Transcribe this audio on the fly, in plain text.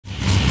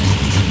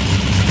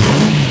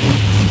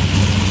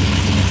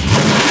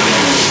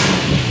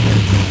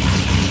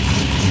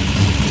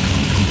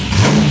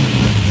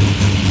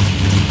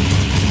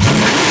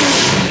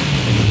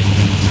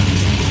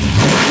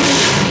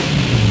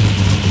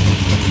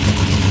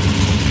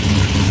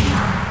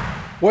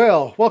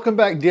Well, welcome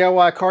back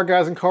DIY car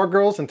guys and car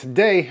girls, and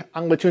today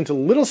I'm going to let you into a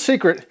little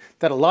secret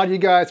that a lot of you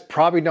guys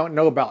probably don't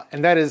know about,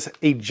 and that is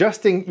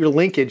adjusting your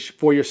linkage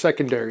for your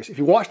secondaries. If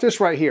you watch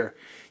this right here,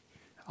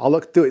 I'll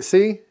look through it.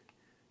 See?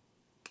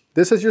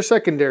 This is your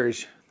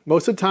secondaries.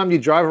 Most of the time you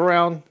drive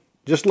around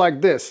just like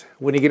this.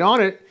 When you get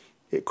on it,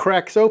 it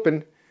cracks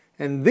open,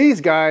 and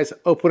these guys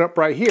open up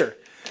right here.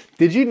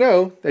 Did you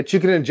know that you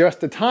can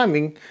adjust the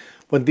timing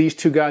when these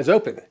two guys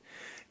open?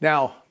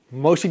 Now,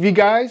 most of you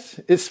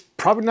guys, it's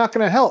probably not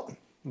going to help.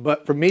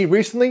 But for me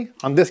recently,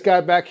 on this guy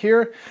back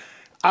here,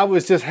 I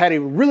had a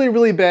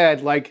really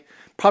bad, like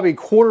probably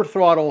quarter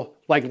throttle,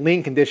 like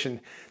lean condition.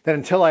 That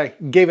until I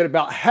gave it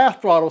about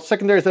half throttle,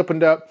 secondaries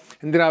opened up,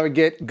 and then I would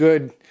get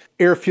good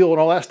air fuel and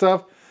all that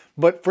stuff.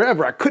 But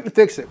forever, I couldn't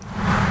fix it.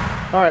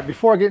 All right,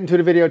 before I get into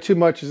the video too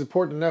much, it's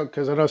important to note,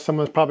 because I know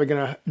someone's probably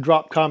going to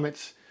drop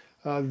comments.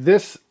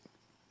 This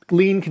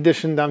lean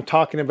condition that I'm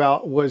talking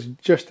about was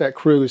just at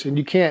cruise, and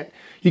you can't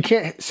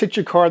sit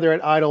your car there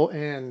at idle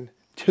and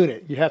tune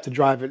it. You have to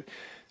drive it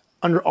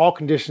under all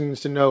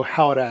conditions to know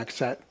how it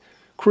acts at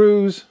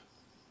cruise,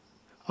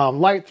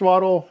 light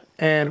throttle,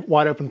 and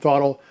wide open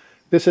throttle.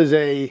 This is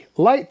a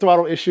light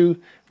throttle issue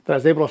that I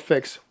was able to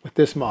fix with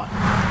this mod.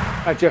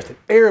 I adjusted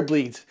air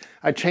bleeds,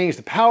 I changed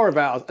the power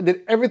valves, I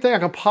did everything I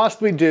could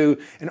possibly do,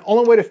 and the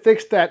only way to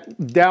fix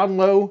that down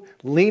low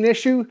lean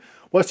issue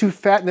was to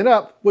fatten it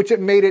up, which it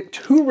made it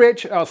too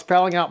rich and I was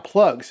fouling out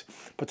plugs.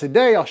 But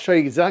today I'll show you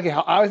exactly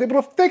how I was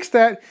able to fix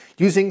that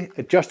using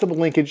adjustable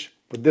linkage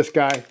with this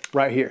guy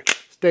right here.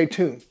 Stay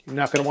tuned, you're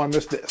not gonna wanna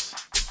miss this.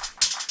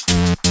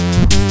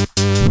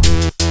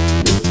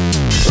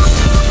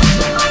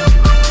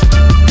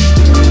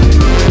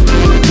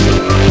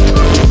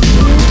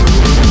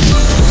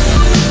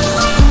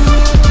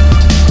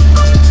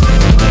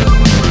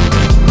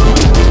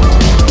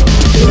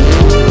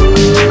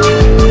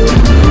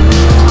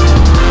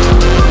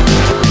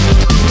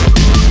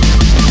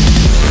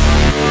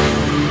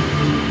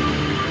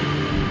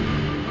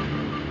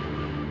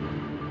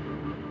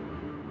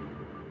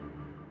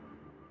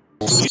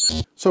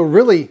 So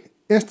really,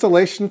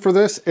 installation for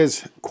this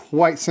is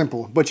quite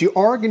simple, but you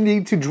are going to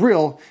need to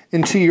drill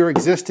into your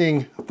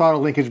existing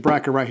throttle linkage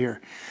bracket right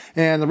here.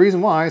 And the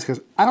reason why is because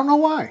I don't know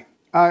why.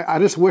 I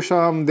just wish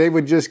they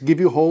would just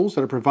give you holes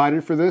that are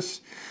provided for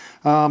this.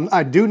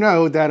 I do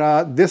know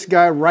that this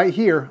guy right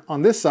here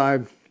on this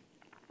side,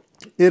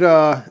 it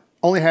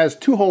only has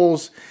 2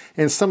 holes,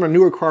 and some of the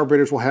newer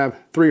carburetors will have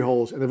 3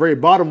 holes. And the very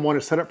bottom one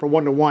is set up for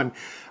 1-to-1.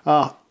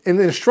 In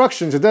the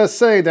instructions, it does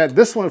say that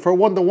this one is for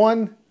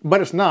 1-to-1, but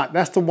it's not.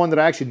 That's the one that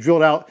I actually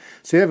drilled out.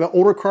 So you have an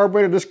older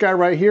carburetor, this guy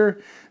right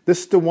here.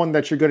 This is the one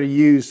that you're going to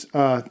use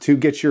to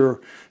get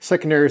your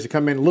secondaries to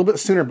come in a little bit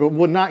sooner, but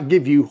will not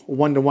give you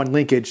 1-to-1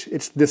 linkage.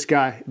 It's this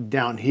guy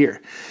down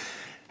here.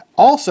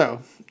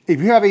 Also, if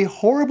you have a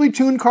horribly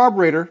tuned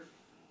carburetor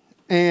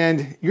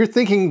and you're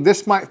thinking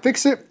this might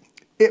fix it,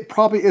 it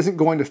probably isn't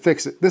going to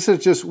fix it. This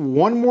is just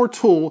one more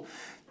tool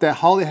that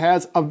Holley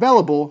has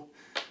available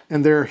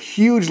in their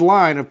huge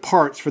line of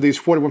parts for these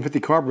 4150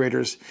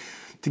 carburetors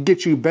to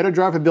get you better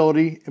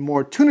drivability and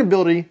more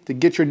tunability to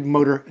get your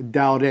motor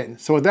dialed in.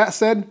 So with that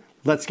said,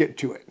 let's get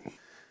to it.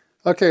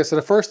 Okay, so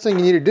the first thing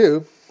you need to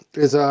do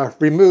is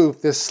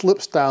remove this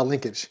slip style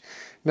linkage.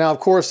 Now, of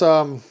course,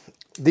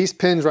 these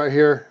pins right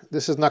here,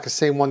 this is not the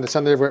same one that's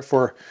on there, but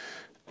for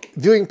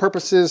viewing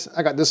purposes,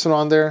 I got this one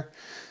on there.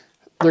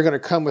 They're gonna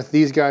come with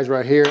these guys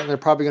right here, and they're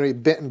probably gonna be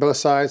bent on both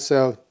sides.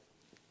 So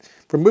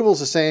removal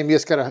is the same. You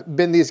just gotta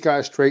bend these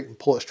guys straight and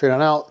pull it straight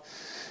on out.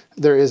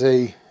 There is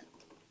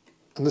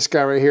on this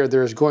guy right here,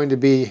 there's going to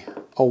be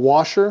a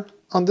washer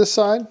on this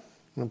side. I'm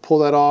gonna pull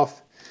that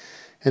off.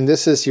 And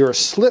this is your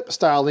slip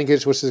style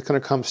linkage, which is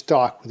gonna come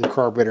stock with the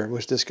carburetor,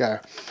 which is this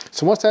guy.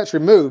 So once that's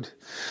removed,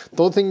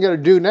 the only thing you gotta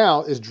do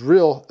now is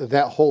drill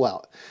that hole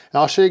out. And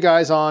I'll show you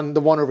guys on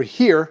the one over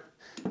here,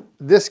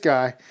 this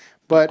guy,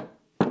 but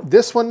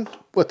this one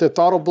with the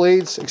throttle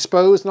blades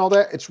exposed and all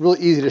that, it's really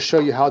easy to show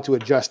you how to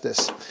adjust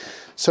this.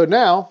 So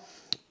now,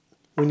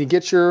 when you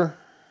get your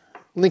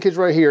linkage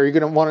right here, you're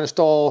gonna wanna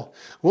install,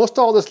 we'll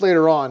install this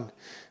later on,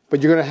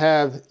 but you're gonna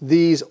have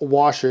these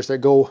washers that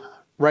go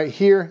right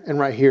here and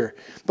right here.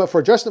 But for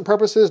adjustment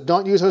purposes,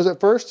 don't use those at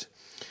first.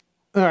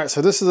 All right,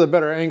 so this is a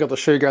better angle to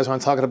show you guys what I'm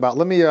talking about.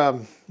 Let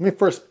me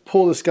first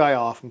pull this guy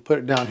off and put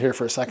it down here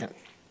for a second.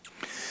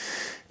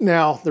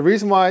 Now, the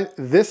reason why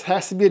this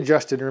has to be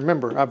adjusted, and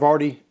remember, I've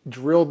already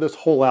drilled this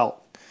hole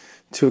out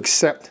to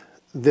accept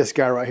this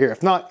guy right here.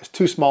 If not, it's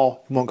too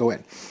small, it won't go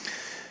in.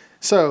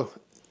 So,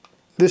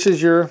 this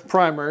is your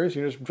primaries.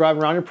 You're just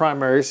driving around your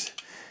primaries.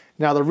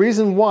 Now, the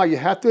reason why you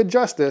have to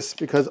adjust this,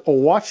 because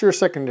watch your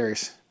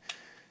secondaries.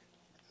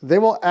 They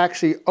will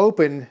actually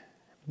open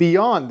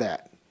beyond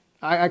that.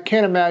 I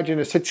can't imagine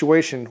a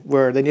situation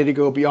where they need to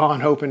go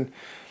beyond open.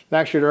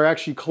 Actually, they're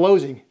actually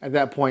closing at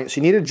that point. So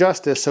you need to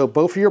adjust this so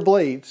both of your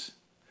blades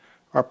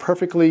are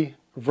perfectly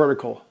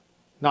vertical,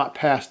 not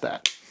past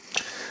that.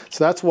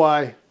 So that's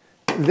why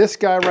this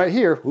guy right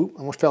here, ooh,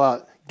 almost fell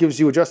out, gives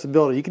you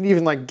adjustability. You can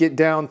even like get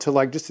down to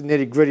like just the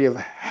nitty gritty of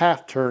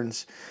half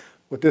turns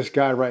with this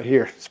guy right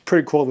here. It's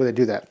pretty cool the way they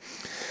do that.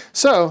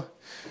 So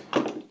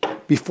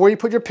before you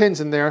put your pins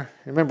in there,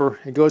 remember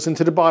it goes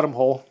into the bottom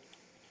hole.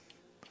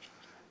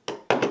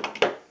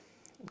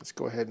 Let's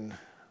go ahead and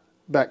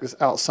back this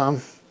out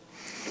some.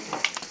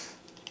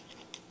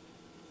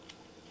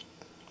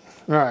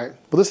 All right,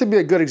 well, this would be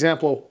a good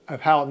example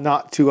of how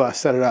not to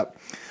set it up.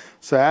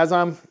 So as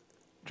I'm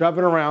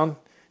dropping around,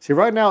 see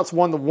right now it's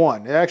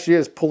 1-to-1. It actually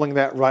is pulling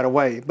that right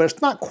away, but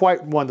it's not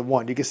quite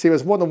 1-to-1. You can see if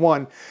it's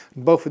 1-to-1,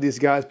 both of these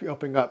guys be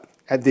opening up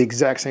at the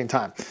exact same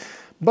time.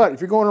 But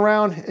if you're going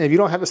around and if you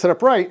don't have it set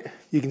up right,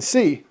 you can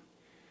see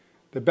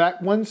the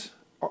back ones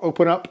are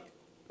open up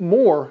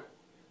more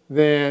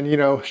than, you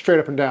know, straight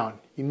up and down.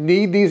 You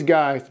need these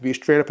guys to be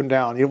straight up and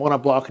down. You don't want to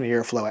block any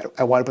airflow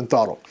at wide open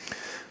throttle.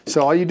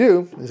 So all you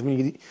do is when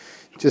you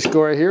just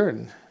go right here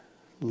and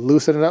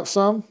loosen it up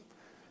some,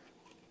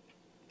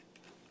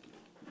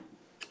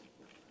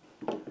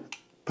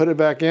 put it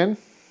back in,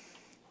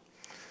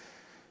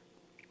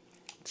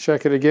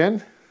 check it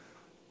again.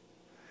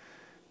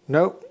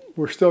 Nope,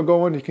 we're still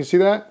going, you can see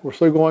that? We're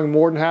still going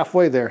more than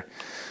halfway there.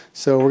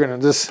 So we're gonna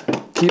just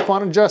keep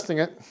on adjusting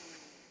it.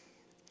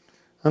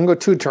 I'm gonna go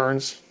 2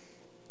 turns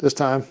this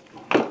time.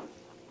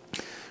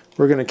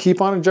 We're gonna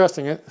keep on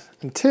adjusting it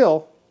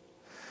until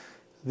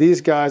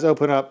these guys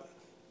open up.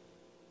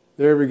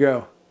 There we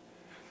go.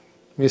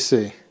 Let me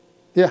see.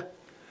 Yeah,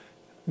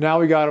 now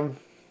we got them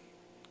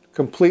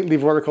completely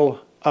vertical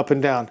up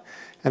and down.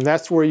 And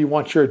that's where you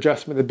want your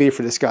adjustment to be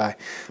for this guy.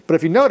 But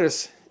if you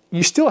notice,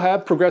 you still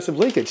have progressive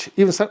linkage,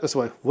 even set this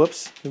way.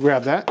 Whoops,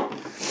 grab that. All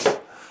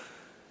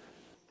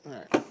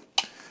right.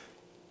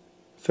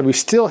 So we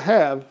still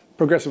have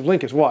progressive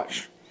linkage,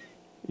 watch.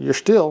 You're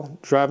still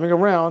driving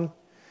around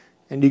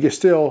and you can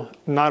still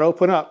not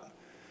open up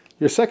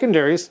your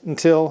secondaries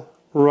until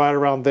right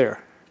around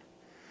there.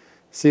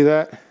 See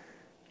that?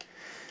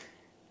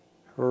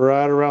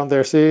 Right around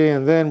there, see?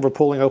 And then we're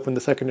pulling open the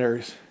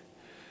secondaries.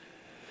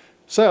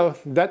 So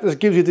that just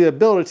gives you the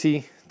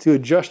ability to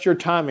adjust your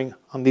timing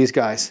on these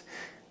guys.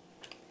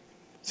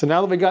 So now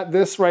that we got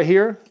this right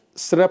here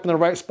set up in the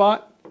right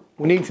spot,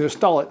 we need to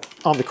install it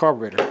on the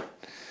carburetor.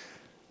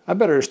 I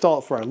better install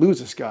it before I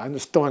lose this guy. I'm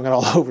just throwing it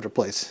all over the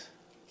place.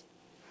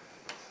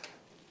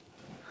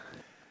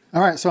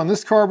 All right, so on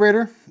this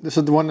carburetor, this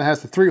is the one that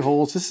has the 3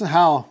 holes. This is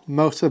how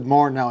most of them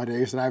are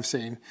nowadays that I've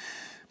seen.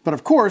 But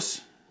of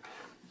course,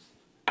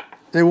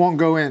 they won't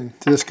go in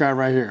to this guy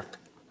right here,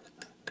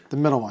 the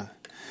middle one.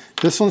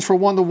 This one's for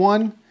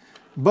 1-to-1,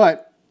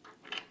 but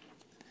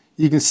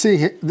you can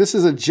see this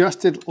is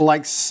adjusted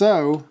like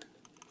so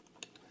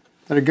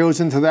that it goes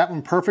into that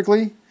one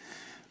perfectly.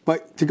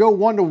 But to go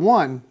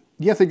 1-to-1,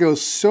 you have to go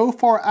so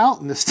far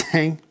out in this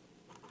thing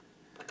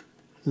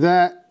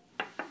that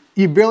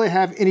you barely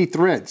have any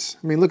threads.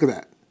 I mean, look at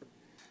that.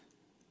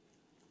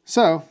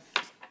 So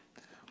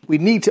we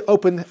need to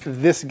open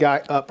this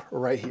guy up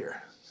right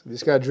here. So we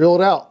just got to drill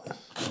it out.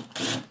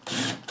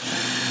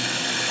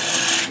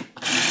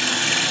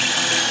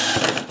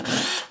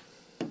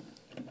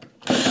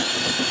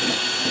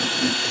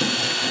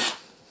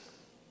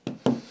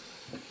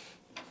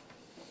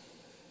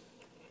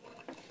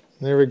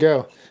 There we go.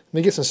 Let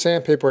me get some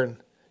sandpaper and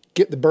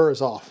get the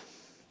burrs off.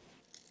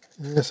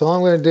 And so all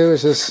I'm going to do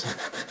is just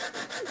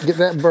get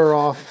that burr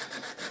off.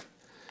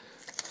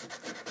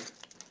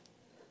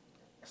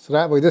 So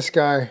that way this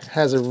guy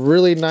has a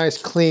really nice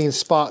clean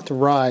spot to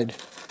ride.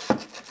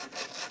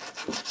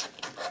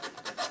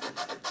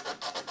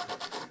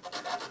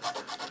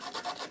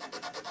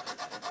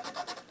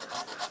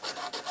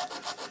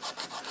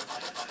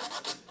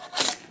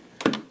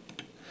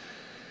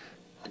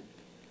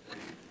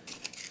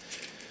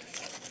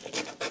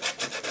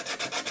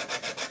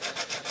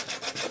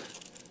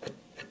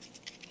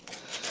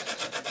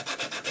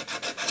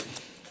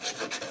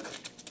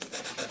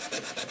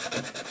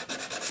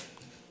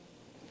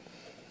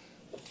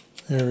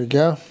 There we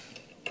go.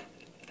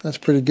 That's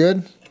pretty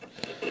good.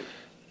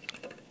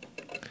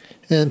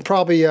 And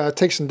probably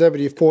take some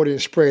WD-40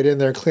 and spray it in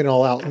there and clean it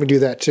all out. Let me do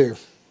that too.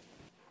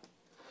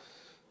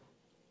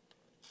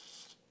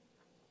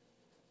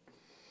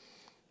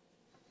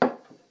 All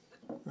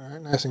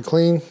right, nice and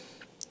clean.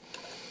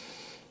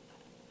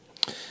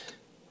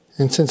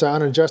 And since I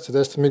unadjusted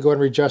this, let me go ahead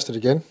and readjust it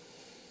again.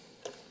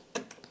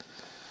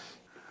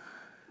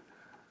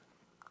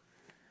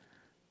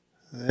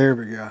 There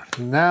we go.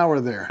 Now we're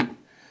there.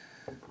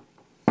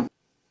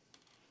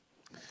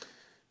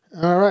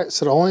 All right,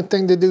 so the only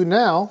thing to do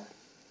now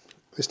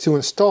is to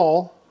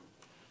install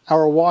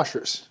our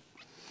washers.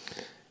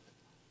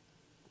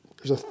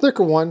 There's a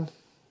thicker one,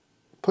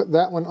 put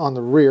that one on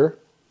the rear,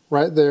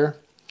 right there.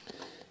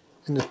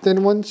 And the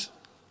thin ones,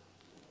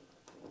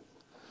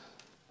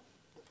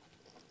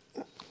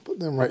 put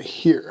them right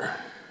here.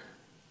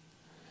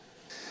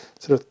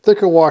 So the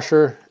thicker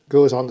washer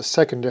goes on the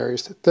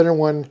secondaries, the thinner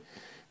one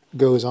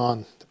goes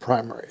on the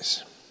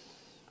primaries.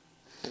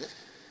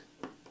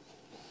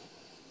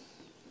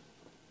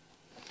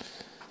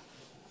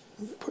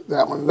 Put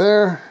that one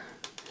there.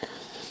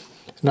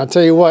 And I'll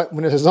tell you what,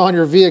 when this is on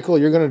your vehicle,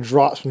 you're going to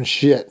drop some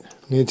shit.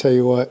 Let me tell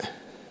you what.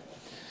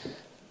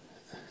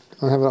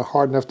 I'm having a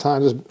hard enough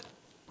time just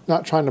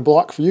not trying to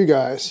block for you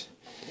guys.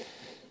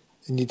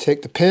 And you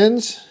take the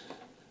pins,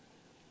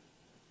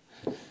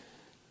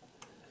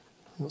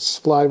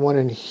 slide one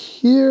in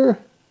here.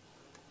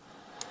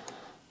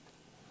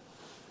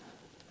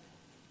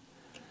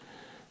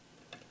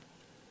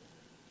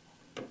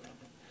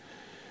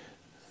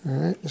 All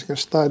right, just gonna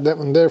slide that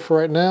one there for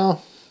right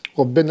now.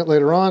 We'll bend it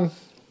later on.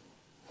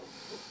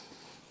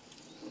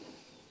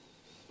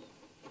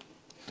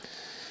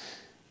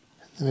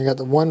 And we got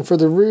the one for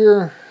the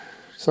rear.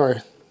 Sorry,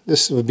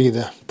 this would be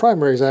the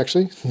primaries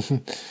actually.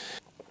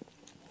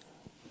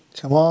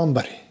 Come on,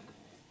 buddy.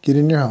 Get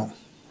in your home.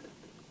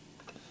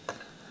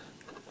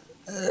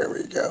 There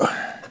we go.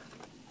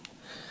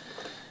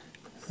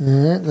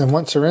 All right, then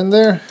once they're in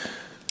there,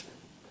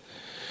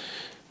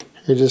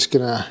 you're just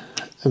gonna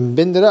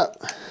bend it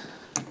up.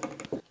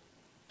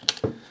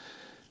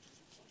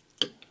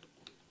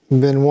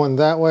 Bend one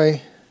that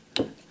way,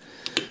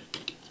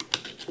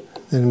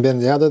 then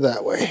bend the other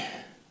that way.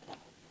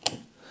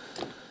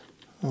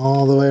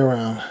 All the way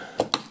around.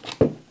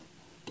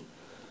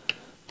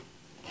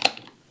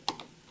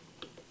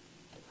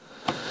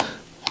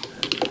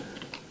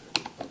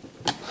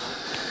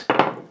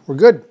 We're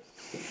good.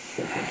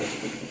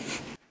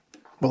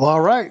 Well,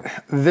 all right,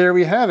 there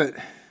we have it.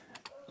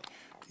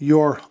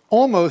 Your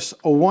almost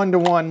a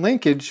one-to-one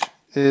linkage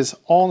is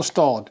all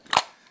installed.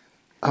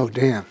 Oh,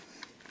 damn.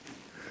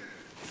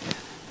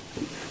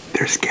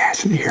 There's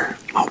gas in here.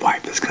 My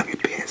wife is gonna be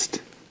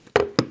pissed.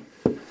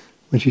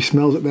 When she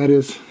smells it, that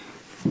is.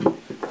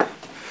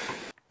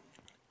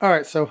 All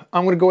right, so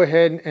I'm gonna go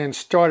ahead and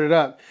start it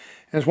up.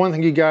 And it's one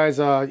thing you guys,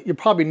 you'll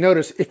probably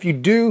notice if you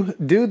do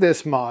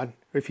this mod,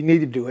 or if you need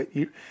to do it,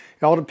 it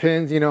all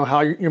depends, you know,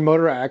 how your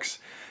motor acts.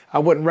 I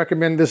wouldn't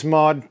recommend this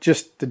mod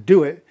just to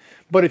do it.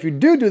 But if you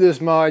do this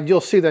mod,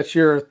 you'll see that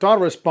your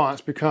throttle response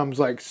becomes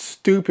like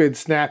stupid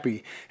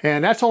snappy.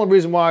 And that's the only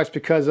reason why. It's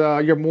because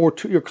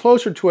you're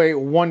closer to a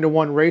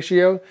one-to-one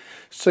ratio.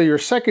 So your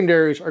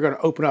secondaries are gonna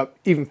open up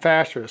even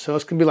faster. So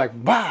it's gonna be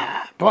like,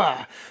 bah,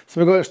 bah. So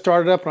I'm gonna go ahead and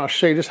start it up and I'll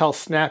show you just how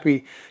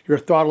snappy your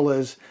throttle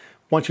is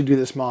once you do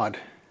this mod.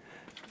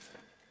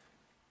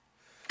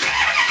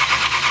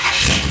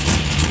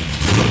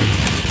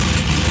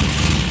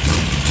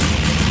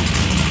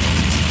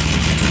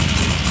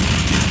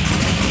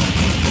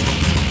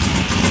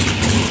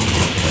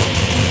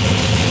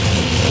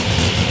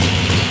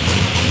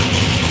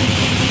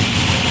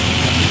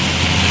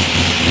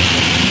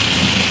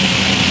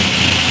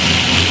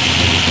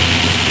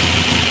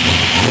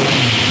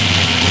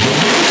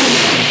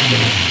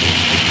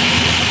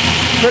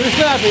 Pretty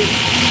snappy.